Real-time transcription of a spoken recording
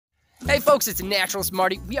Hey folks, it's Naturalist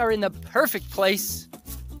Marty. We are in the perfect place,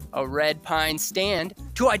 a red pine stand,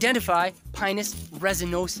 to identify Pinus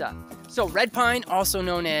resinosa. So red pine, also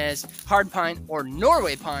known as hard pine or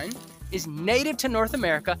Norway pine, is native to North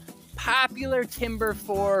America, popular timber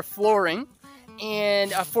for flooring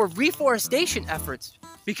and for reforestation efforts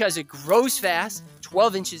because it grows fast,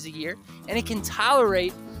 12 inches a year, and it can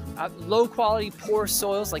tolerate low quality poor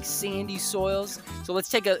soils like sandy soils. So let's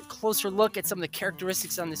take a closer look at some of the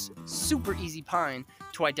characteristics on this super easy pine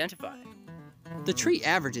to identify. The tree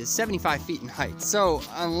averages 75 feet in height, so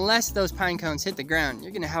unless those pine cones hit the ground,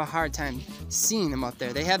 you're gonna have a hard time seeing them up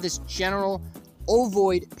there. They have this general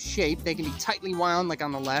ovoid shape. They can be tightly wound like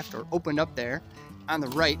on the left or opened up there on the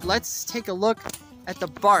right. Let's take a look at the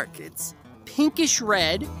bark. It's pinkish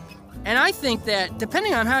red. And I think that,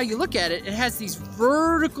 depending on how you look at it, it has these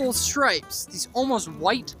vertical stripes, these almost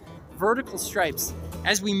white vertical stripes.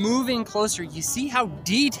 As we move in closer, you see how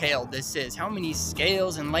detailed this is, how many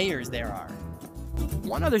scales and layers there are.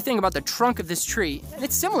 One other thing about the trunk of this tree, and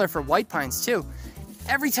it's similar for white pines too,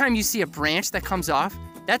 every time you see a branch that comes off,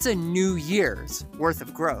 that's a new year's worth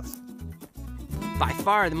of growth. By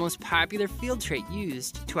far, the most popular field trait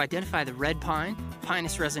used to identify the red pine,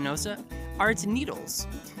 Pinus resinosa, are its needles.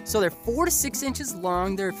 So they're 4 to 6 inches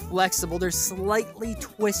long, they're flexible, they're slightly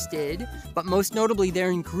twisted, but most notably they're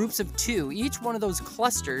in groups of 2. Each one of those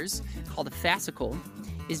clusters, called a fascicle,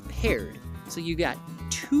 is paired. So you got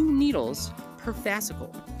 2 needles per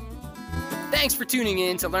fascicle. Thanks for tuning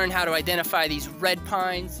in to learn how to identify these red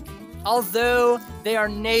pines. Although they are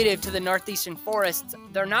native to the northeastern forests,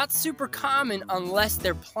 they're not super common unless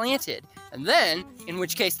they're planted, and then, in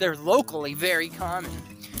which case, they're locally very common.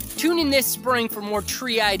 Tune in this spring for more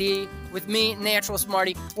tree ID with me, Naturalist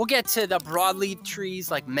Marty. We'll get to the broadleaf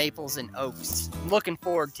trees like maples and oaks. I'm looking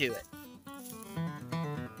forward to it.